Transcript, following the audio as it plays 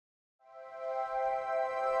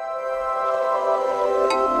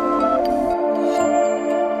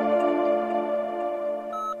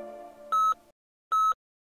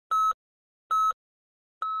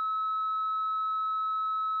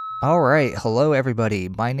Alright, hello everybody.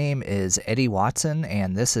 My name is Eddie Watson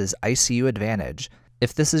and this is ICU Advantage.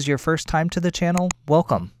 If this is your first time to the channel,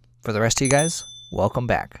 welcome. For the rest of you guys, welcome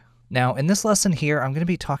back. Now, in this lesson here, I'm going to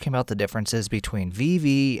be talking about the differences between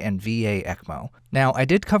VV and VA ECMO. Now, I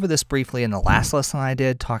did cover this briefly in the last lesson I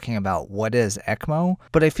did, talking about what is ECMO,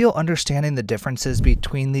 but I feel understanding the differences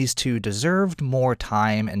between these two deserved more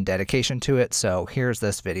time and dedication to it, so here's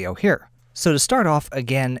this video here. So to start off,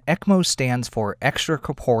 again, ECMO stands for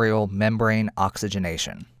extracorporeal membrane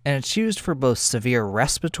oxygenation, and it's used for both severe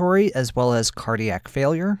respiratory as well as cardiac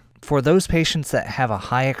failure for those patients that have a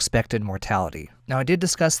high expected mortality. Now, I did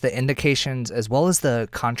discuss the indications as well as the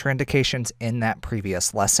contraindications in that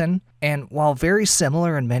previous lesson, and while very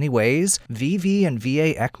similar in many ways, VV and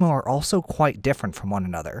VA ECMO are also quite different from one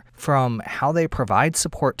another, from how they provide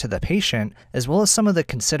support to the patient, as well as some of the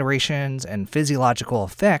considerations and physiological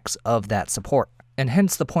effects of that support. And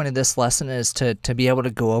hence the point of this lesson is to be able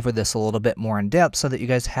to go over this a little bit more in depth so that you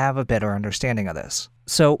guys have a better understanding of this.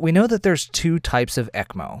 So we know that there's two types of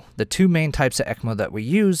ECMO. The two main types of ECMO that we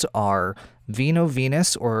use are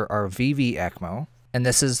Veno-venous or our VV ECMO, and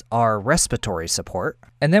this is our respiratory support.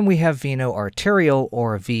 And then we have Veno-arterial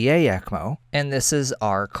or VA ECMO, and this is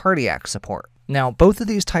our cardiac support. Now, both of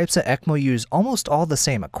these types of ECMO use almost all the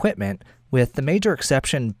same equipment, with the major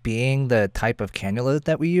exception being the type of cannula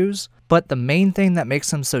that we use. But the main thing that makes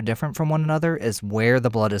them so different from one another is where the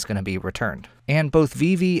blood is going to be returned. And both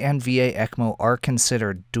VV and VA ECMO are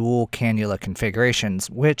considered dual cannula configurations,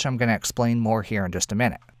 which I'm going to explain more here in just a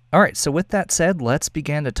minute. Alright, so with that said, let's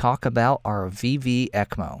begin to talk about our VV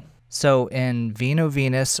ECMO. So in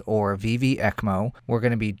Veno-venous or VV ECMO, we're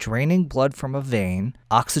going to be draining blood from a vein,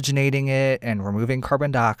 oxygenating it and removing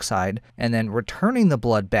carbon dioxide, and then returning the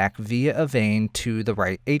blood back via a vein to the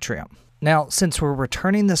right atrium. Now, since we're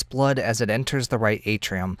returning this blood as it enters the right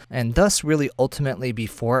atrium, and thus really ultimately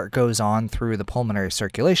before it goes on through the pulmonary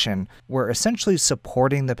circulation, we're essentially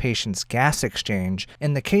supporting the patient's gas exchange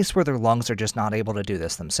in the case where their lungs are just not able to do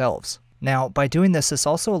this themselves. Now, by doing this, this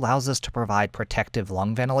also allows us to provide protective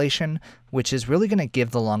lung ventilation, which is really going to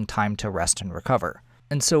give the lung time to rest and recover.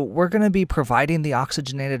 And so we're going to be providing the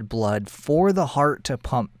oxygenated blood for the heart to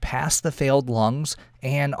pump past the failed lungs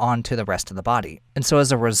and onto the rest of the body. And so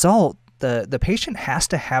as a result, the patient has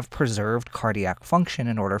to have preserved cardiac function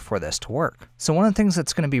in order for this to work. So one of the things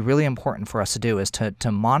that's going to be really important for us to do is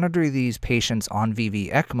to monitor these patients on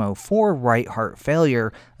VV ECMO for right heart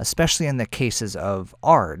failure, especially in the cases of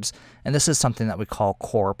ARDS, and this is something that we call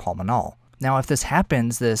cor pulmonale. Now, if this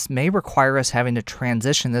happens, this may require us having to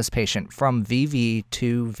transition this patient from VV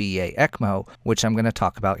to VA ECMO, which I'm going to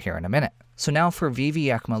talk about here in a minute. So now for VV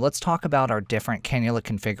ECMO, let's talk about our different cannula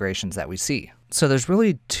configurations that we see. So there's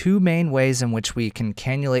really two main ways in which we can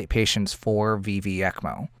cannulate patients for VV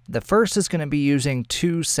ECMO. The first is going to be using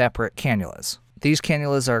two separate cannulas. These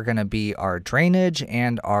cannulas are going to be our drainage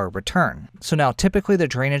and our return. So now typically the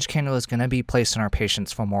drainage cannula is going to be placed in our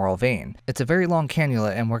patient's femoral vein. It's a very long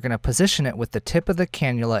cannula and we're going to position it with the tip of the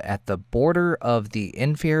cannula at the border of the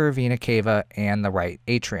inferior vena cava and the right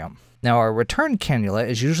atrium. Now our return cannula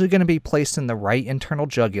is usually going to be placed in the right internal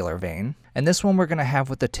jugular vein, and this one we're going to have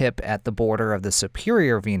with the tip at the border of the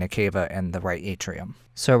superior vena cava and the right atrium.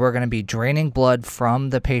 So we're going to be draining blood from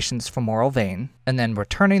the patient's femoral vein, and then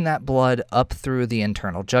returning that blood up through the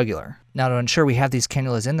internal jugular. Now to ensure we have these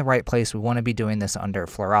cannulas in the right place, we want to be doing this under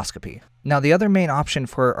fluoroscopy. Now the other main option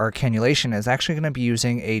for our cannulation is actually going to be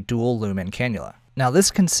using a dual lumen cannula. Now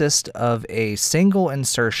this consists of a single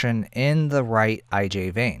insertion in the right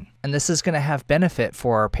IJ vein. And this is going to have benefit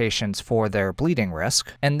for our patients for their bleeding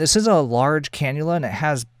risk. And this is a large cannula and it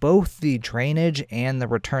has both the drainage and the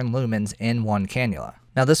return lumens in one cannula.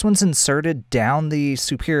 Now this one's inserted down the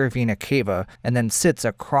superior vena cava and then sits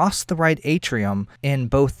across the right atrium in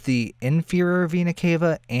both the inferior vena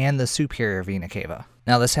cava and the superior vena cava.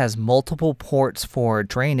 Now this has multiple ports for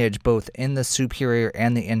drainage both in the superior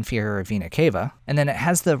and the inferior vena cava, and then it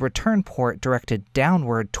has the return port directed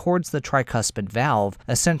downward towards the tricuspid valve,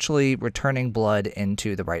 essentially returning blood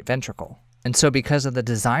into the right ventricle. And so because of the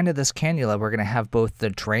design of this cannula, we're going to have both the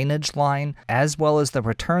drainage line as well as the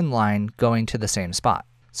return line going to the same spot.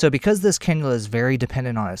 So because this cannula is very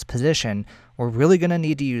dependent on its position, we're really going to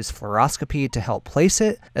need to use fluoroscopy to help place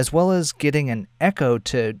it, as well as getting an echo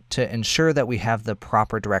to ensure that we have the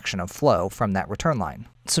proper direction of flow from that return line.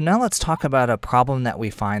 So now let's talk about a problem that we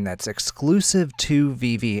find that's exclusive to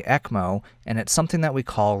VV ECMO, and it's something that we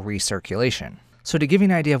call recirculation. So to give you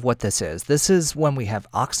an idea of what this is when we have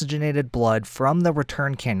oxygenated blood from the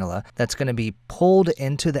return cannula that's going to be pulled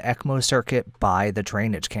into the ECMO circuit by the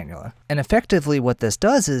drainage cannula. And effectively what this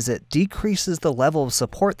does is it decreases the level of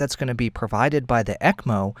support that's going to be provided by the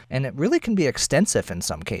ECMO, and it really can be extensive in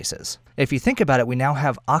some cases. If you think about it, we now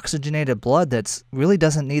have oxygenated blood that's really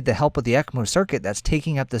doesn't need the help of the ECMO circuit that's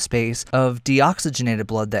taking up the space of deoxygenated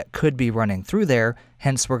blood that could be running through there.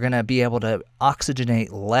 Hence, we're going to be able to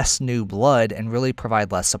oxygenate less new blood and really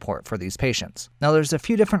provide less support for these patients. Now, there's a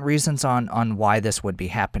few different reasons on why this would be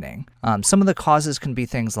happening. Some of the causes can be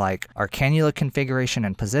things like our cannula configuration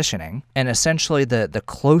and positioning, and essentially the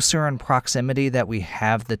closer in proximity that we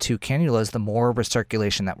have the two cannulas, the more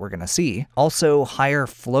recirculation that we're going to see. Also, higher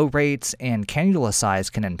flow rates and cannula size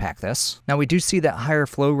can impact this. Now, we do see that higher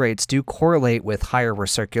flow rates do correlate with higher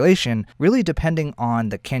recirculation, really depending on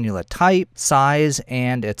the cannula type, size,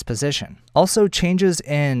 and its position. Also, changes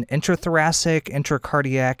in intrathoracic,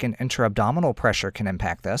 intracardiac, and intra-abdominal pressure can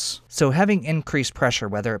impact this. So having increased pressure,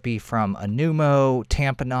 whether it be from a pneumo,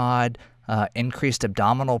 tamponade, increased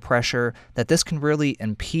abdominal pressure, that this can really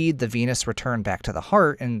impede the venous return back to the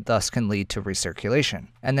heart and thus can lead to recirculation.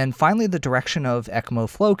 And then finally, the direction of ECMO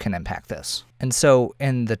flow can impact this. And so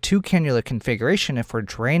in the two cannula configuration, if we're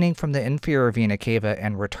draining from the inferior vena cava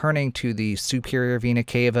and returning to the superior vena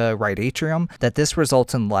cava right atrium, that this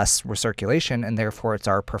results in less recirculation, and therefore it's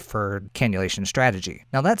our preferred cannulation strategy.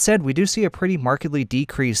 Now that said, we do see a pretty markedly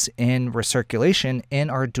decrease in recirculation in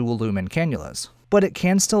our dual lumen cannulas. But it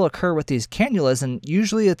can still occur with these cannulas, and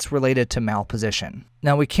usually it's related to malposition.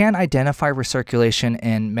 Now, we can identify recirculation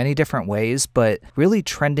in many different ways, but really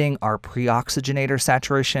trending our pre-oxygenator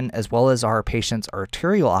saturation as well as our patient's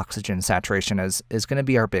arterial oxygen saturation is going to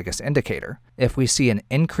be our biggest indicator. If we see an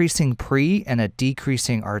increasing pre and a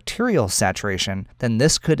decreasing arterial saturation, then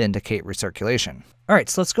this could indicate recirculation. All right,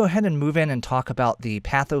 so let's go ahead and move in and talk about the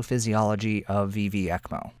pathophysiology of VV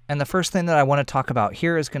ECMO. And the first thing that I want to talk about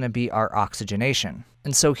here is going to be our oxygenation.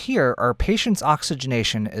 And so here, our patient's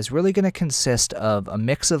oxygenation is really going to consist of a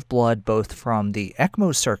mix of blood both from the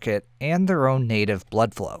ECMO circuit and their own native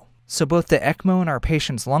blood flow. So both the ECMO and our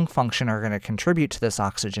patient's lung function are going to contribute to this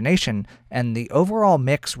oxygenation, and the overall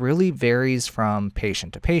mix really varies from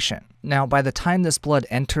patient to patient. Now, by the time this blood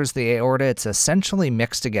enters the aorta, it's essentially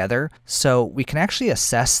mixed together, so we can actually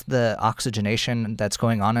assess the oxygenation that's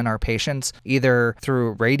going on in our patients either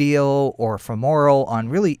through radial or femoral on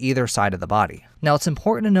really either side of the body. Now, it's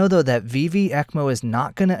important to know, though, that VV ECMO is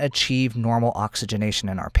not going to achieve normal oxygenation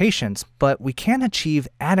in our patients, but we can achieve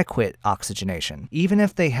adequate oxygenation, even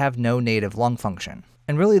if they have no native lung function.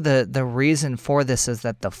 And really the reason for this is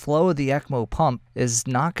that the flow of the ECMO pump is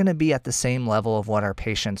not going to be at the same level of what our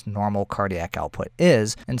patient's normal cardiac output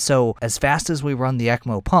is. And so as fast as we run the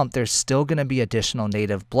ECMO pump, there's still going to be additional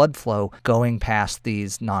native blood flow going past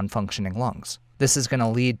these non-functioning lungs. This is going to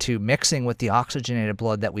lead to mixing with the oxygenated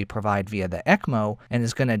blood that we provide via the ECMO and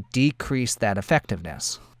is going to decrease that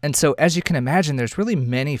effectiveness. And so as you can imagine, there's really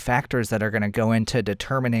many factors that are going to go into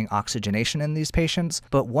determining oxygenation in these patients,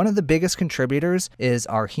 but one of the biggest contributors is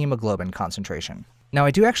our hemoglobin concentration. Now,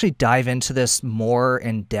 I do actually dive into this more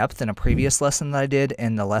in depth in a previous lesson that I did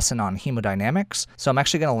in the lesson on hemodynamics. So I'm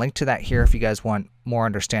actually going to link to that here if you guys want more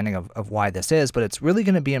understanding of why this is, but it's really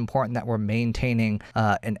going to be important that we're maintaining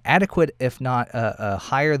an adequate, if not a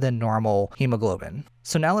higher than normal hemoglobin.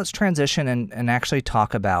 So now let's transition and actually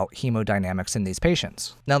talk about hemodynamics in these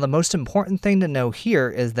patients. Now, the most important thing to know here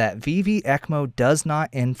is that VV ECMO does not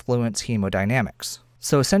influence hemodynamics.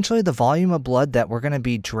 So essentially, the volume of blood that we're going to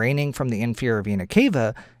be draining from the inferior vena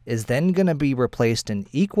cava is then going to be replaced in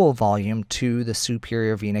equal volume to the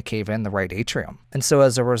superior vena cava in the right atrium. And so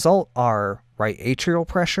as a result, our right atrial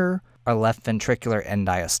pressure, our left ventricular end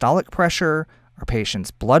diastolic pressure, our patient's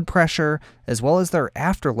blood pressure, as well as their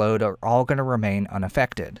afterload are all going to remain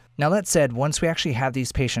unaffected. Now that said, once we actually have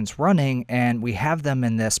these patients running and we have them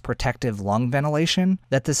in this protective lung ventilation,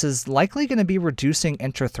 that this is likely going to be reducing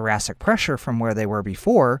intrathoracic pressure from where they were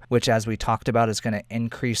before, which as we talked about is going to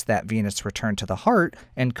increase that venous return to the heart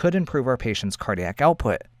and could improve our patient's cardiac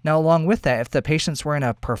output. Now along with that, if the patients were in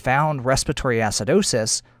a profound respiratory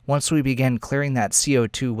acidosis, once we begin clearing that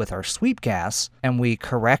CO2 with our sweep gas and we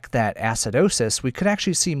correct that acidosis, we could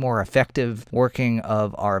actually see more effective working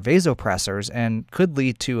of our vasopressors and could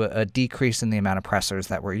lead to a decrease in the amount of pressors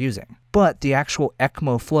that we're using. But the actual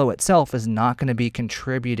ECMO flow itself is not going to be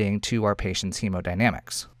contributing to our patient's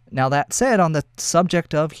hemodynamics. Now that said, on the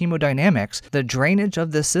subject of hemodynamics, the drainage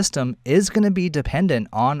of this system is going to be dependent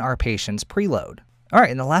on our patient's preload. All right,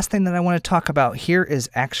 and the last thing that I want to talk about here is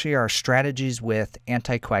actually our strategies with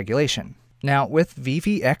anticoagulation. Now, with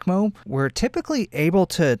VV ECMO, we're typically able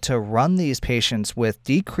to run these patients with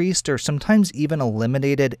decreased or sometimes even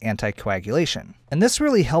eliminated anticoagulation. And this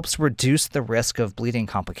really helps reduce the risk of bleeding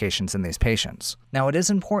complications in these patients. Now, it is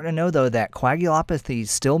important to know, though, that coagulopathy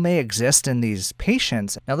still may exist in these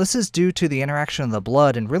patients. Now, this is due to the interaction of the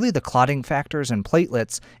blood and really the clotting factors and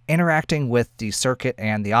platelets interacting with the circuit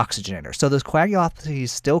and the oxygenator. So those coagulopathies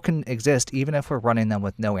still can exist even if we're running them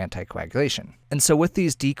with no anticoagulation. And so with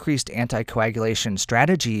these decreased anticoagulation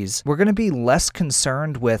strategies, we're going to be less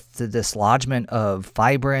concerned with the dislodgement of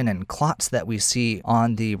fibrin and clots that we see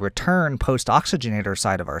on the return post-oxygenator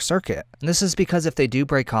side of our circuit. And this is because if they do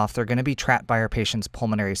break off, they're going to be trapped by our patient's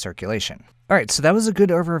pulmonary circulation. All right, so that was a good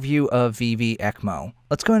overview of VV ECMO.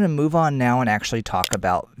 Let's go ahead and move on now and actually talk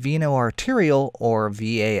about Veno-arterial or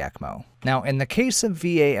VA ECMO. Now, in the case of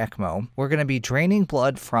VA ECMO, we're going to be draining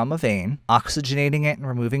blood from a vein, oxygenating it and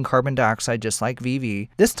removing carbon dioxide just like VV.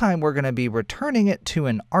 This time, we're going to be returning it to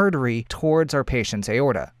an artery towards our patient's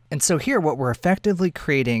aorta. And so here, what we're effectively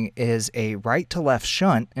creating is a right to left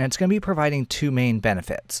shunt, and it's going to be providing two main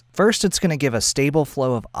benefits. First, it's going to give a stable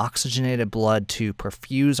flow of oxygenated blood to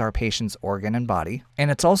perfuse our patient's organ and body.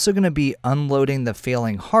 And it's also going to be unloading the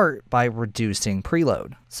failing heart by reducing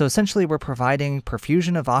preload. So essentially, we're providing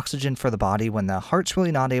perfusion of oxygen for the body when the heart's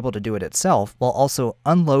really not able to do it itself, while also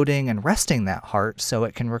unloading and resting that heart so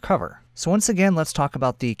it can recover. So once again, let's talk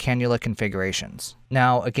about the cannula configurations.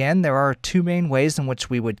 Now, again, there are two main ways in which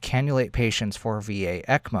we would cannulate patients for VA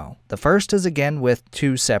ECMO. The first is again with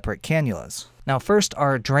two separate cannulas. Now, first,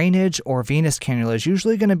 our drainage or venous cannula is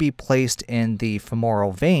usually going to be placed in the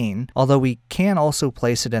femoral vein, although we can also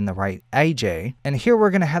place it in the right AJ. And here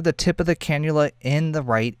we're going to have the tip of the cannula in the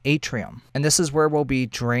right atrium. And this is where we'll be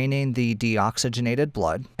draining the deoxygenated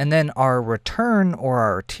blood. And then our return or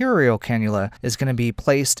our arterial cannula is going to be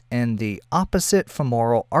placed in the opposite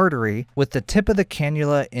femoral artery with the tip of the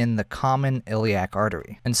cannula in the common iliac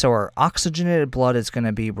artery. And so our oxygenated blood is going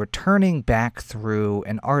to be returning back through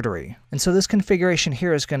an artery. And so this configuration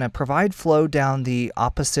here is going to provide flow down the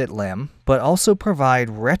opposite limb, but also provide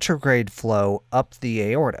retrograde flow up the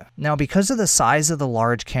aorta. Now, because of the size of the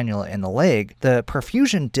large cannula in the leg, the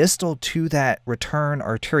perfusion distal to that return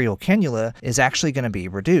arterial cannula is actually going to be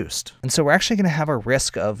reduced. And so we're actually going to have a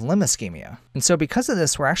risk of limb ischemia. And so because of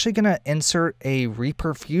this, we're actually going to insert a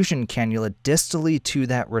reperfusion cannula distally to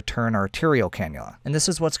that return arterial cannula. And this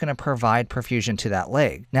is what's going to provide perfusion to that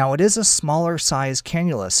leg. Now, it is a smaller size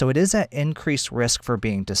cannula, so it is at increased risk for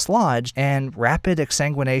being dislodged and rapid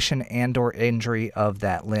exsanguination and or injury of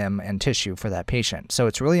that limb and tissue for that patient. So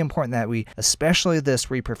it's really important that we, especially this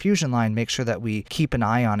reperfusion line, make sure that we keep an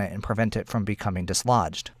eye on it and prevent it from becoming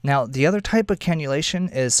dislodged. Now, the other type of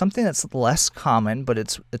cannulation is something that's less common, but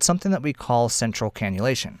it's something that we call central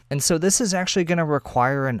cannulation. And so this is actually going to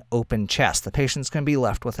require an open chest. The patient's going to be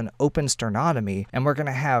left with an open sternotomy, and we're going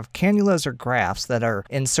to have cannulas or grafts that are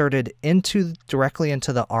inserted directly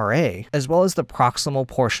into the RA, as well as the proximal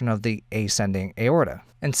portion of the ascending aorta.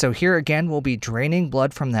 And so here again, we'll be draining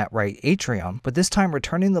blood from that right atrium, but this time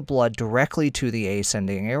returning the blood directly to the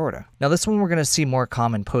ascending aorta. Now this one we're going to see more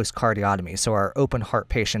common post-cardiotomy, so our open heart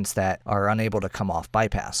patients that are unable to come off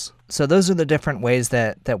bypass. So those are the different ways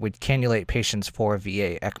that would cannulate patients for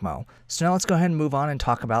VA ECMO. So now let's go ahead and move on and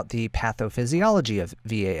talk about the pathophysiology of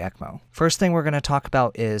VA ECMO. First thing we're going to talk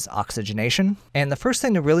about is oxygenation. And the first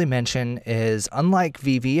thing to really mention is, unlike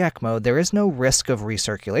VV ECMO, there is no risk of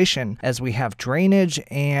recirculation as we have drainage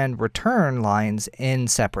and return lines in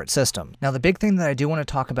separate systems. Now, the big thing that I do want to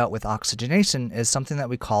talk about with oxygenation is something that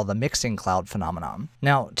we call the mixing cloud phenomenon.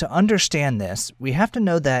 Now, to understand this, we have to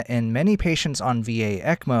know that in many patients on VA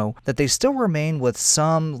ECMO, that they still remain with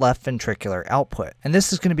some left ventricular output. And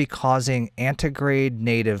this is going to be causing antegrade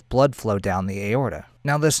native blood flow down the aorta.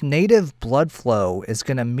 Now, this native blood flow is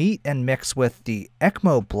going to meet and mix with the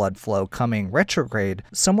ECMO blood flow coming retrograde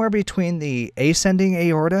somewhere between the ascending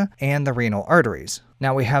aorta and the renal arteries.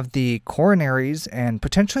 Now we have the coronaries and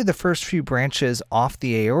potentially the first few branches off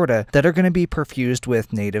the aorta that are going to be perfused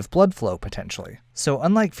with native blood flow potentially. So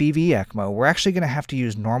unlike VV ECMO, we're actually going to have to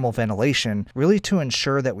use normal ventilation really to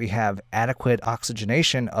ensure that we have adequate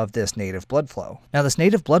oxygenation of this native blood flow. Now this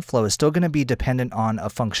native blood flow is still going to be dependent on a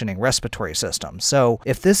functioning respiratory system. So so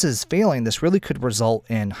if this is failing, this really could result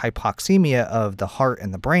in hypoxemia of the heart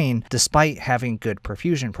and the brain despite having good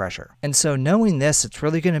perfusion pressure. And so knowing this, it's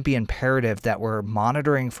really going to be imperative that we're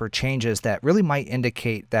monitoring for changes that really might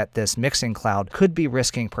indicate that this mixing cloud could be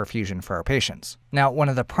risking perfusion for our patients. Now, one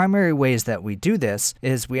of the primary ways that we do this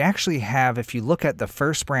is we actually have, if you look at the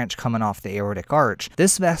first branch coming off the aortic arch,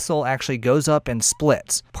 this vessel actually goes up and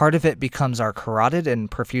splits. Part of it becomes our carotid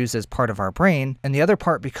and perfuses part of our brain, and the other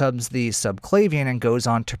part becomes the subclavian and goes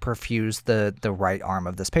on to perfuse the right arm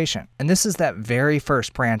of this patient. And this is that very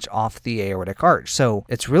first branch off the aortic arch. So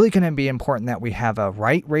it's really going to be important that we have a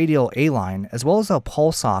right radial A line as well as a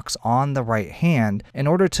pulse ox on the right hand in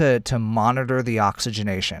order to monitor the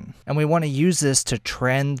oxygenation. And we want to use this to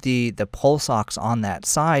trend the pulse ox on that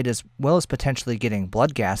side, as well as potentially getting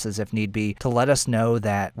blood gases if need be, to let us know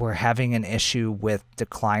that we're having an issue with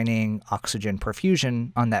declining oxygen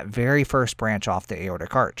perfusion on that very first branch off the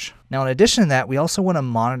aortic arch. Now, in addition to that, we also want to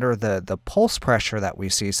monitor the pulse pressure that we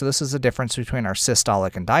see. So this is the difference between our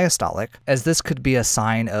systolic and diastolic, as this could be a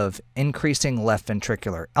sign of increasing left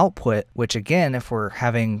ventricular output, which again, if we're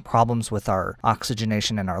having problems with our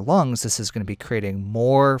oxygenation in our lungs, this is going to be creating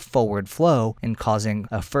more forward flow and causing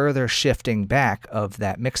a further shifting back of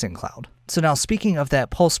that mixing cloud. So now, speaking of that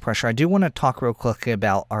pulse pressure, I do want to talk real quickly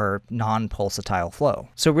about our non-pulsatile flow.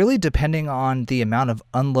 So really, depending on the amount of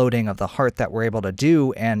unloading of the heart that we're able to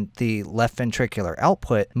do and the left ventricular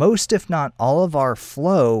output, most if not all of our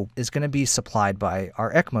flow is going to be supplied by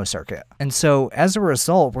our ECMO circuit. And so as a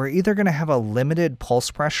result, we're either going to have a limited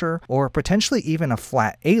pulse pressure or potentially even a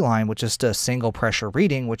flat A line, which is just a single pressure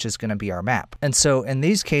reading, which is going to be our map. And so in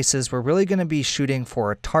these cases, we're really going to be shooting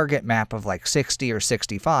for a target map of like 60 or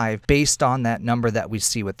 65 based on that number that we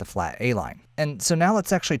see with the flat A line. And so now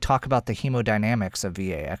let's actually talk about the hemodynamics of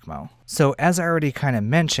VA ECMO. So as I already kind of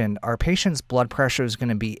mentioned, our patient's blood pressure is going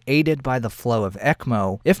to be aided by the flow of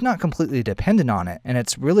ECMO, if not completely dependent on it, and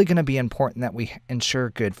it's really going to be important that we ensure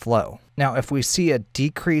good flow. Now, if we see a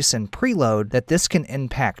decrease in preload, that this can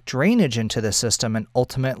impact drainage into the system and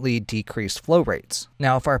ultimately decrease flow rates.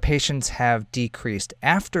 Now, if our patients have decreased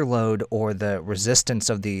afterload or the resistance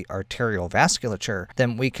of the arterial vasculature,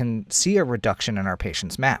 then we can see a reduction in our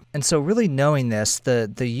patient's map. And so really knowing this,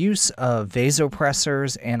 the use of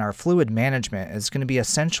vasopressors and our fluid management is going to be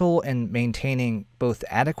essential in maintaining both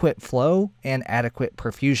adequate flow and adequate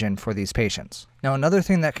perfusion for these patients. Now, another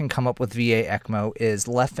thing that can come up with VA ECMO is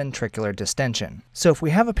left ventricular distention. So if we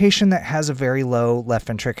have a patient that has a very low left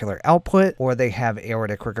ventricular output or they have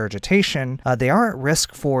aortic regurgitation, they are at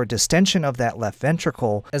risk for distension of that left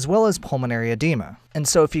ventricle as well as pulmonary edema. And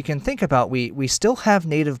so if you can think about, we still have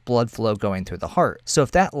native blood flow going through the heart. So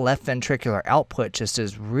if that left ventricular output just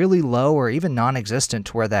is really low or even non-existent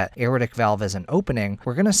to where that aortic valve isn't opening,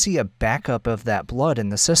 we're going to see a backup of that blood in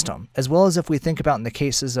the system. As well as if we think about in the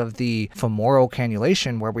cases of the femoral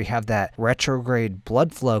cannulation where we have that retrograde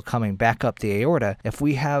blood flow coming back up the aorta, if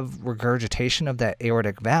we have regurgitation of that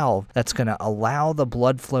aortic valve, that's going to allow the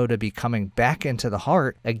blood flow to be coming back into the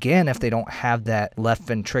heart. Again, if they don't have that left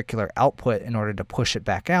ventricular output in order to push it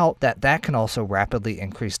back out, that can also rapidly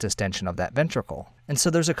increase distension of that ventricle. And so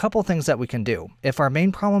there's a couple things that we can do. If our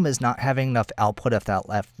main problem is not having enough output of that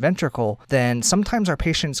left ventricle, then sometimes our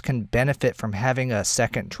patients can benefit from having a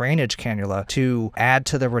second drainage cannula to add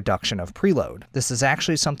to the reduction of preload. This is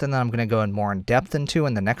actually something that I'm going to go in more in depth into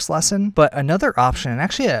in the next lesson. But another option, and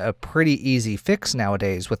actually a pretty easy fix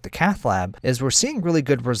nowadays with the cath lab, is we're seeing really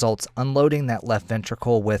good results unloading that left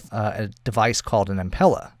ventricle with a device called an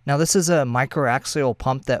Impella. Now, this is a microaxial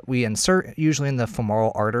pump that we insert usually in the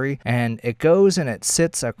femoral artery, and it goes and it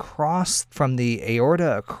sits across from the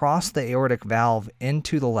aorta, across the aortic valve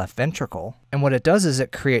into the left ventricle. And what it does is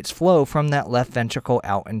it creates flow from that left ventricle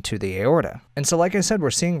out into the aorta. And so like I said,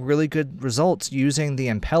 we're seeing really good results using the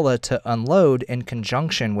Impella to unload in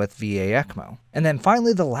conjunction with VA ECMO. And then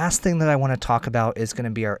finally, the last thing that I want to talk about is going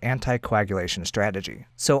to be our anticoagulation strategy.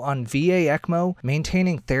 So on VA ECMO,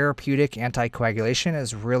 maintaining therapeutic anticoagulation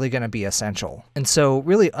is really going to be essential. And so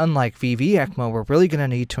really, unlike VV ECMO, we're really going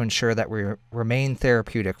to need to ensure that we remain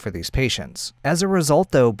therapeutic for these patients. As a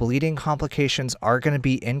result, though, bleeding complications are going to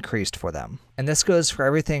be increased for them. And this goes for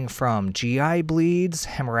everything from GI bleeds,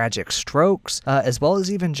 hemorrhagic strokes, as well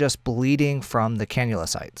as even just bleeding from the cannula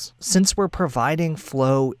sites. Since we're providing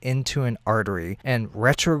flow into an artery and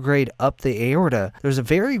retrograde up the aorta, there's a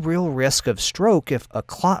very real risk of stroke if a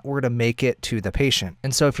clot were to make it to the patient.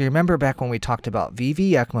 And so if you remember back when we talked about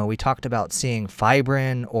VV ECMO, we talked about seeing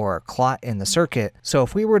fibrin or clot in the circuit. So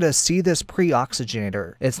if we were to see this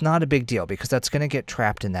pre-oxygenator, it's not a big deal because that's going to get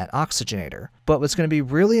trapped in that oxygenator. But what's going to be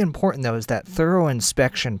really important though is that thorough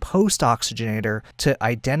inspection post-oxygenator to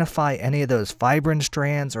identify any of those fibrin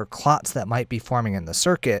strands or clots that might be forming in the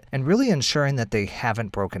circuit and really ensuring that they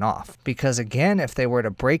haven't broken off. Because again, if they were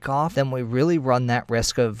to break off, then we really run that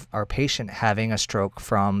risk of our patient having a stroke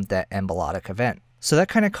from that embolotic event. So that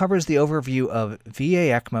kind of covers the overview of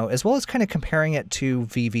VA ECMO as well as kind of comparing it to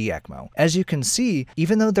VV ECMO. As you can see,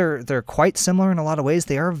 even though they're quite similar in a lot of ways,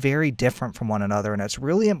 they are very different from one another, and it's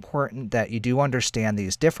really important that you do understand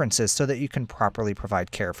these differences so that you can properly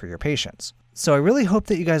provide care for your patients. So I really hope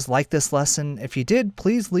that you guys liked this lesson. If you did,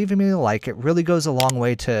 please leave me a like. It really goes a long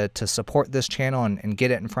way to support this channel and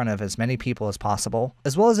get it in front of as many people as possible.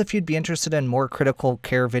 As well as if you'd be interested in more critical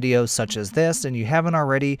care videos such as this and you haven't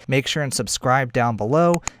already, make sure and subscribe down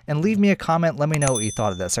below and leave me a comment. Let me know what you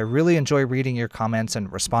thought of this. I really enjoy reading your comments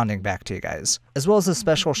and responding back to you guys. As well as a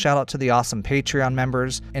special shout out to the awesome Patreon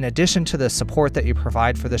members. In addition to the support that you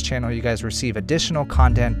provide for this channel, you guys receive additional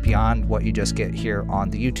content beyond what you just get here on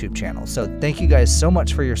the YouTube channel. So thank you guys so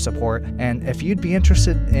much for your support, and if you'd be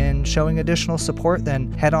interested in showing additional support,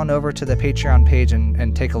 then head on over to the Patreon page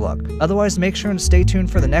and take a look. Otherwise, make sure and stay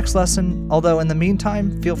tuned for the next lesson, although in the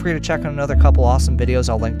meantime, feel free to check out another couple awesome videos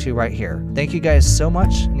I'll link to right here. Thank you guys so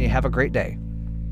much, and you have a great day.